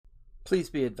Please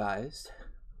be advised,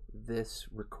 this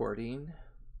recording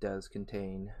does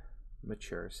contain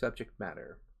mature subject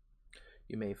matter.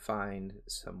 You may find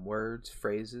some words,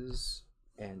 phrases,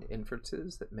 and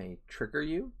inferences that may trigger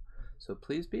you, so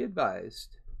please be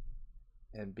advised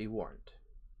and be warned.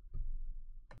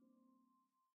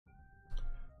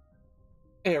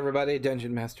 Hey everybody,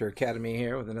 Dungeon Master Academy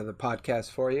here with another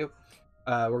podcast for you.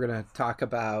 We're going to talk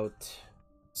about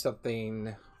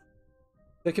something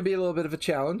that can be a little bit of a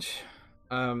challenge.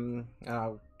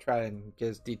 I'll try and get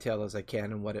as detailed as I can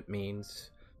and what it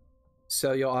means.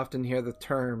 So you'll often hear the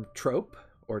term trope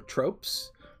or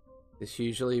tropes. This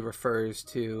usually refers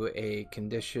to a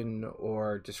condition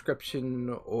or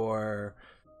description or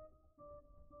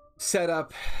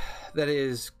setup that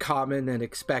is common and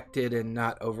expected and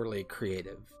not overly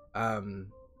creative.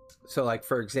 So like,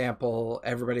 for example,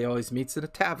 everybody always meets at a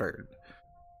tavern.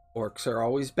 Orcs are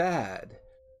always bad.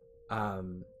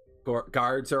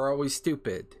 Guards are always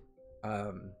stupid.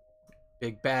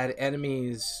 Big bad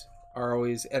enemies are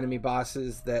always enemy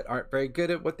bosses that aren't very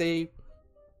good at what they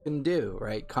can do,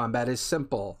 right? Combat is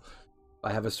simple. If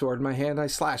I have a sword in my hand, I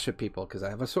slash at people because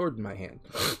I have a sword in my hand.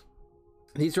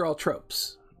 These are all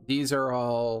tropes. These are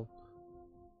all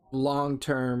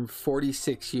long-term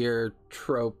 46-year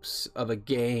tropes of a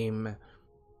game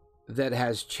that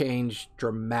has changed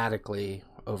dramatically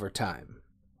over time.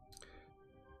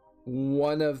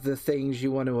 One of the things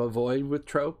you want to avoid with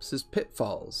tropes is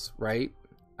pitfalls, right?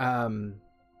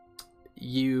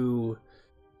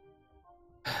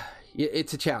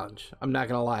 It's a challenge, I'm not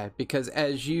gonna lie, because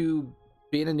as you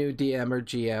being a new DM or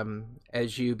GM,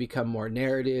 as you become more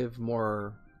narrative,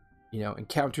 more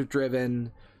encounter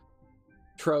driven,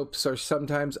 tropes are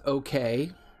sometimes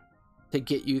okay to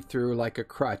get you through like a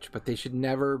crutch, but they should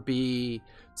never be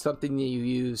something that you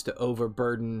use to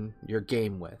overburden your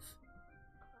game with.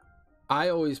 I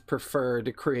always prefer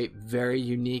to create very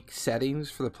unique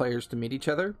settings for the players to meet each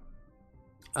other.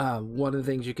 One of the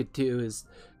things you could do is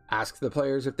ask the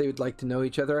players if they would like to know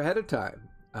each other ahead of time.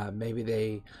 Maybe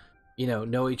they,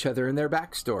 know each other in their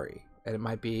backstory. And it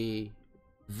might be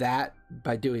that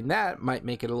by doing that might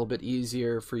make it a little bit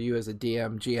easier for you as a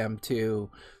DM, GM to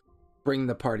bring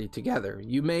the party together.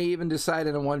 You may even decide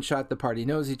in a one-shot the party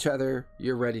knows each other,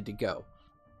 you're ready to go.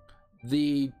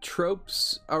 The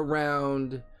tropes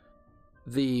around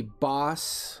the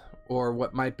boss, or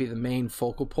what might be the main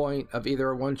focal point of either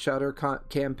a one-shot or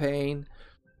campaign,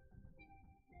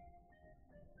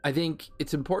 I think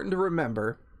it's important to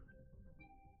remember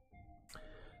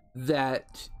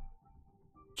that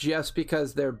just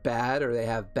because they're bad or they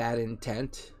have bad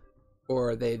intent,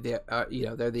 or they're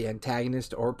the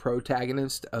antagonist or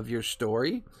protagonist of your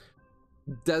story,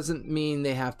 doesn't mean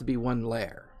they have to be one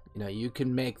layer. You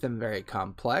can make them very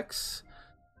complex,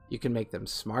 you can make them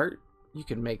smart, you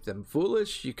can make them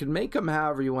foolish, you can make them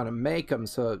however you want to make them,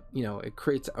 so it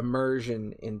creates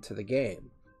immersion into the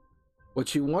game.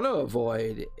 What you want to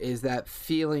avoid is that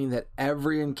feeling that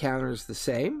every encounter is the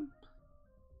same,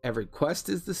 every quest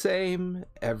is the same,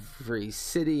 every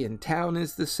city and town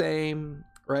is the same,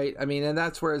 right? And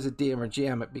that's where as a DM or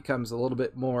GM it becomes a little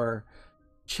bit more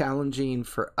challenging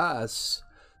for us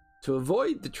to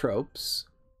avoid the tropes,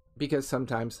 because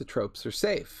sometimes the tropes are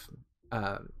safe.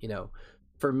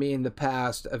 For me in the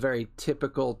past, a very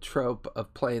typical trope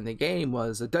of playing the game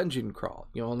was a dungeon crawl.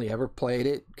 You only ever played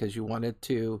it because you wanted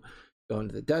to go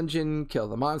into the dungeon, kill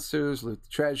the monsters, loot the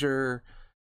treasure,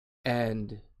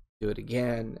 and do it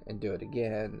again, and do it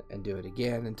again, and do it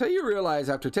again, until you realize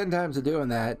after 10 times of doing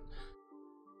that,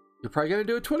 you're probably going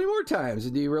to do it 20 more times.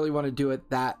 And do you really want to do it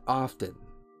that often?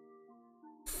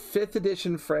 5th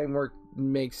edition framework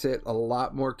makes it a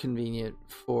lot more convenient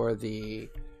for the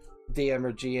DM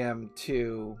or GM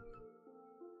to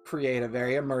create a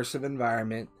very immersive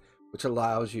environment, which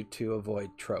allows you to avoid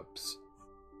tropes.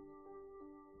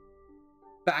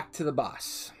 Back to the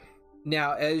boss.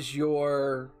 Now, as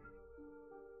your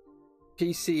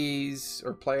PCs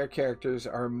or player characters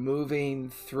are moving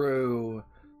through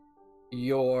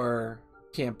your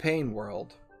campaign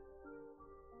world,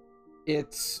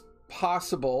 it's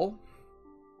possible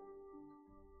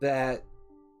that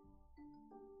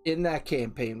in that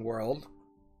campaign world,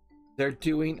 they're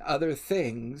doing other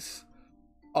things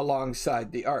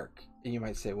alongside the arc. And you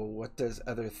might say, well, what does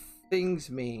other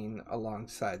things mean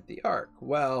alongside the arc?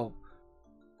 Well,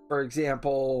 for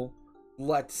example,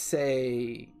 let's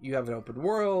say you have an open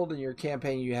world in your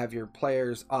campaign, you have your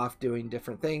players off doing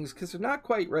different things because they're not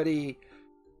quite ready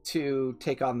to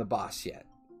take on the boss yet.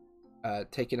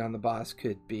 Taking on the boss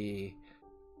could be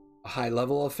a high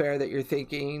level affair that you're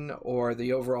thinking, or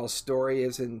the overall story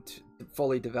isn't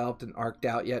fully developed and arced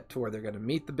out yet to where they're going to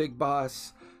meet the big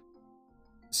boss.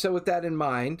 So with that in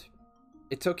mind,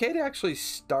 it's okay to actually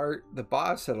start the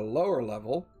boss at a lower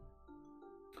level,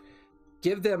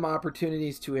 give them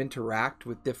opportunities to interact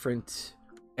with different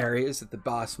areas that the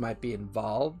boss might be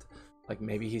involved. Like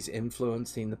maybe he's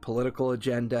influencing the political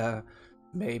agenda,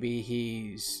 maybe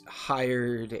he's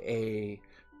hired a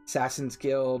Assassin's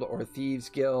Guild or Thieves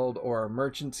Guild or a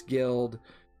Merchants Guild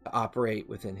to operate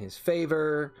within his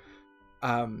favor.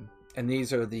 And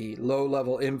these are the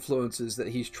low-level influences that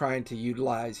he's trying to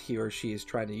utilize, he or she is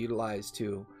trying to utilize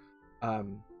to,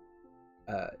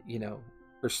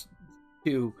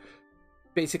 to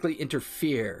basically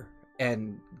interfere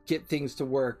and get things to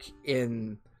work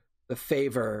in the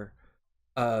favor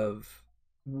of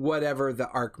whatever the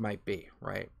arc might be,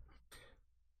 right?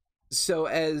 So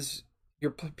as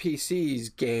your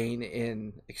PCs gain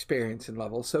in experience and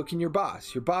level, so can your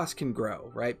boss. Your boss can grow,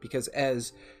 right? Because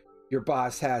as your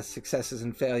boss has successes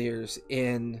and failures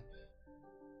in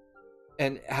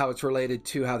and how it's related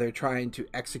to how they're trying to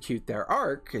execute their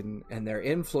arc and their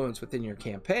influence within your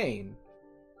campaign,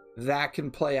 that can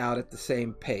play out at the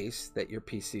same pace that your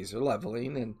PCs are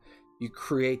leveling, and you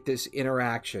create this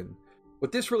interaction.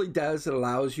 What this really does, it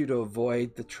allows you to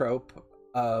avoid the trope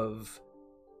of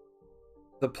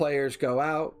the players go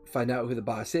out, find out who the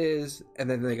boss is, and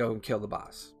then they go and kill the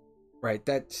boss, right?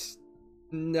 That's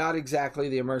not exactly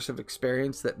the immersive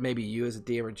experience that maybe you as a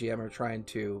DM or GM are trying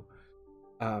to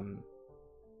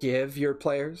give your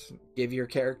players, give your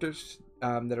characters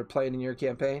that are playing in your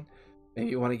campaign. Maybe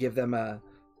you want to give them a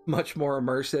much more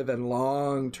immersive and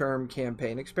long-term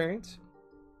campaign experience.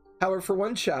 However, for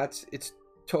one-shots, it's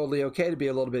totally okay to be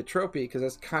a little bit tropey because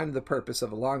that's kind of the purpose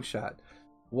of a long shot.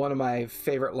 One of my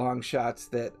favorite long shots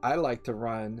that I like to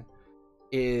run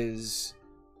is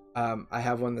I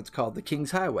have one that's called the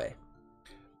King's Highway.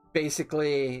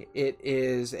 Basically, it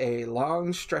is a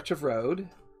long stretch of road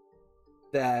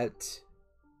that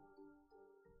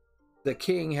the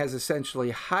king has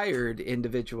essentially hired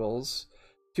individuals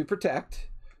to protect,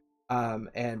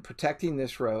 and protecting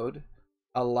this road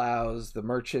allows the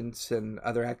merchants and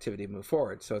other activity to move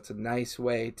forward. So it's a nice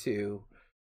way to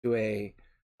do a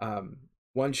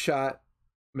one-shot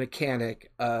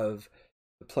mechanic of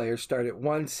the players start at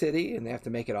one city and they have to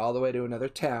make it all the way to another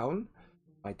town.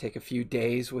 Might take a few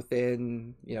days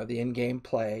within, the in-game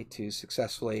play to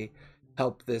successfully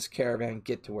help this caravan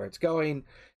get to where it's going.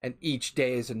 And each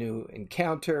day is a new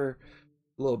encounter,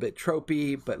 a little bit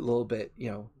tropey, but a little bit,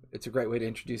 it's a great way to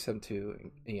introduce them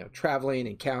to, traveling,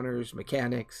 encounters,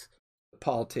 mechanics, the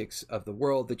politics of the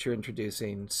world that you're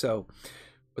introducing. So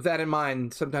with that in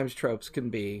mind, sometimes tropes can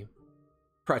be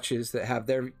crutches that have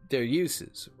their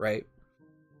uses, right?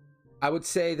 I would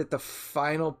say that the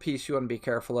final piece you want to be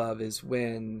careful of is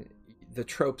when the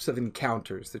tropes of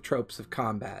encounters, the tropes of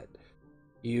combat.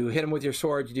 You hit them with your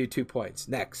sword, you do 2 points.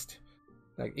 Next.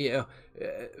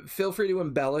 Feel free to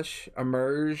embellish,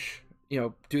 immerse,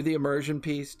 do the immersion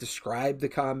piece, describe the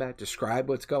combat, describe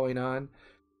what's going on.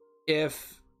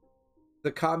 If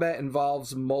the combat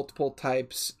involves multiple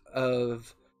types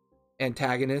of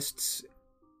antagonists,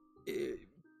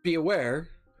 be aware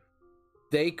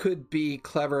they could be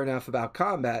clever enough about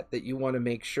combat that you want to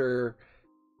make sure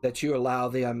that you allow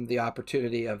them the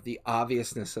opportunity of the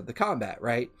obviousness of the combat,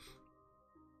 right?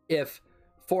 If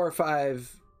 4 or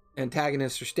 5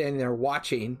 antagonists are standing there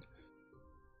watching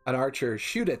an archer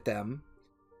shoot at them,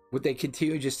 would they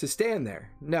continue just to stand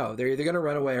there? No, they're either going to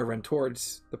run away or run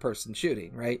towards the person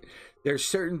shooting, right? There's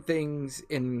certain things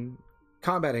in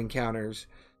combat encounters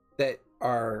that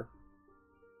are,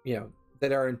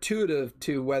 that are intuitive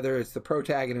to whether it's the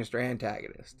protagonist or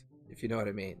antagonist, if you know what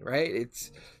I mean, right?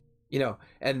 It's,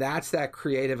 and that's that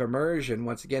creative immersion,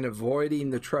 once again,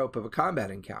 avoiding the trope of a combat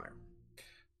encounter.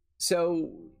 So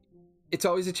it's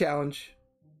always a challenge,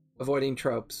 avoiding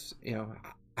tropes,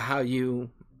 how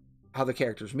the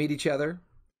characters meet each other,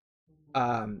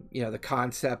 the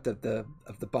concept of the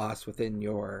boss within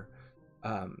your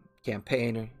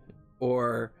campaign,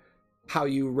 or how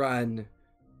you run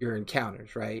your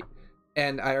encounters, right?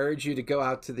 And I urge you to go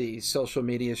out to the social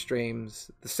media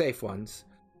streams, the safe ones.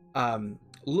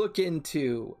 Look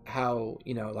into how,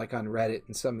 like on Reddit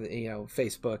and some of the,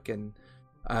 Facebook and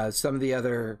some of the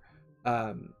other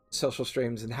social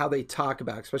streams, and how they talk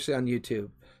about, especially on YouTube,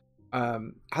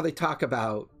 how they talk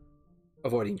about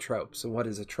avoiding tropes and what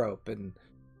is a trope and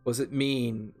what does it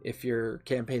mean if your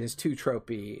campaign is too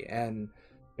tropey, and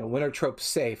when are tropes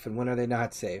safe and when are they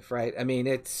not safe, right? I mean,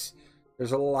 there's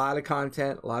a lot of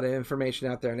content, a lot of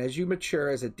information out there, and as you mature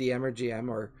as a DM or GM,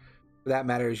 or for that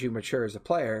matter, as you mature as a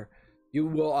player, you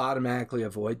will automatically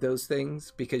avoid those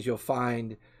things because you'll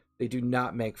find they do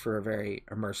not make for a very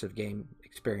immersive game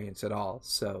experience at all.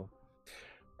 So,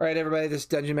 All right, everybody, this is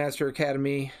Dungeon Master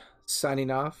Academy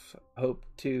signing off. Hope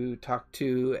to talk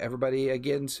to everybody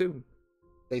again soon.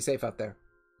 Stay safe out there.